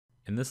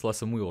In this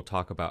lesson, we will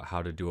talk about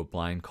how to do a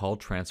blind call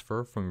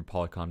transfer from your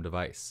Polycom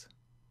device.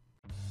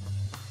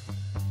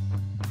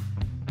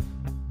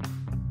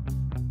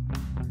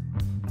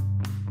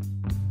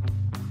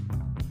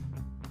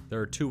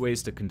 There are two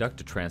ways to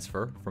conduct a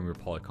transfer from your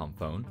Polycom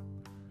phone.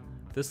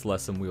 This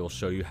lesson, we will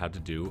show you how to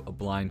do a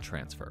blind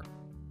transfer.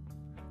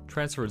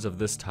 Transfers of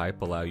this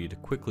type allow you to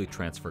quickly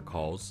transfer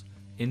calls,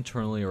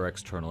 internally or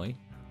externally,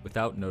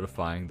 without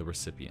notifying the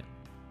recipient.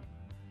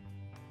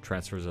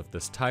 Transfers of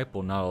this type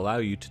will not allow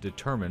you to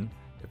determine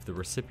if the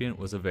recipient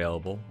was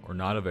available or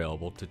not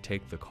available to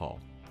take the call.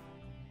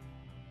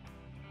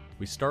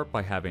 We start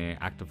by having an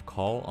active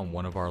call on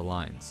one of our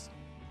lines.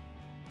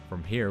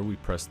 From here, we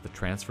press the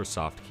transfer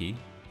soft key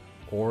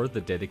or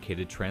the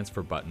dedicated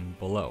transfer button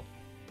below.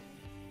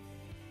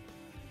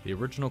 The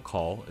original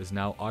call is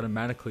now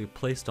automatically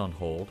placed on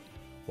hold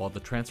while the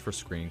transfer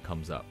screen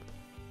comes up.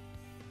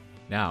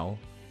 Now,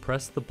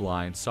 press the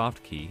blind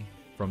soft key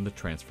from the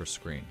transfer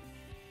screen.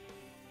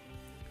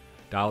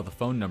 Dial the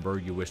phone number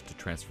you wish to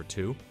transfer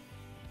to.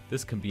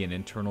 This can be an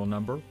internal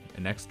number,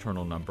 an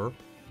external number,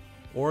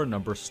 or a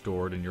number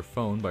stored in your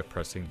phone by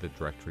pressing the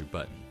directory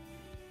button.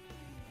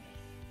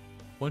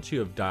 Once you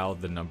have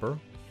dialed the number,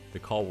 the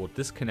call will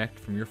disconnect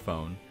from your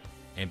phone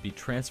and be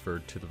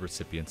transferred to the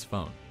recipient's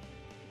phone.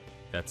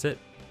 That's it.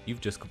 You've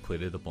just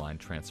completed the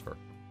blind transfer.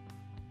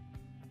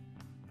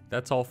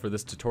 That's all for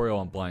this tutorial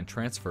on blind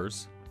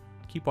transfers.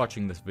 Keep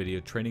watching this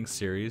video training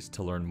series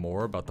to learn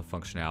more about the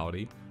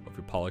functionality of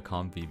your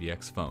Polycom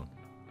VVX phone.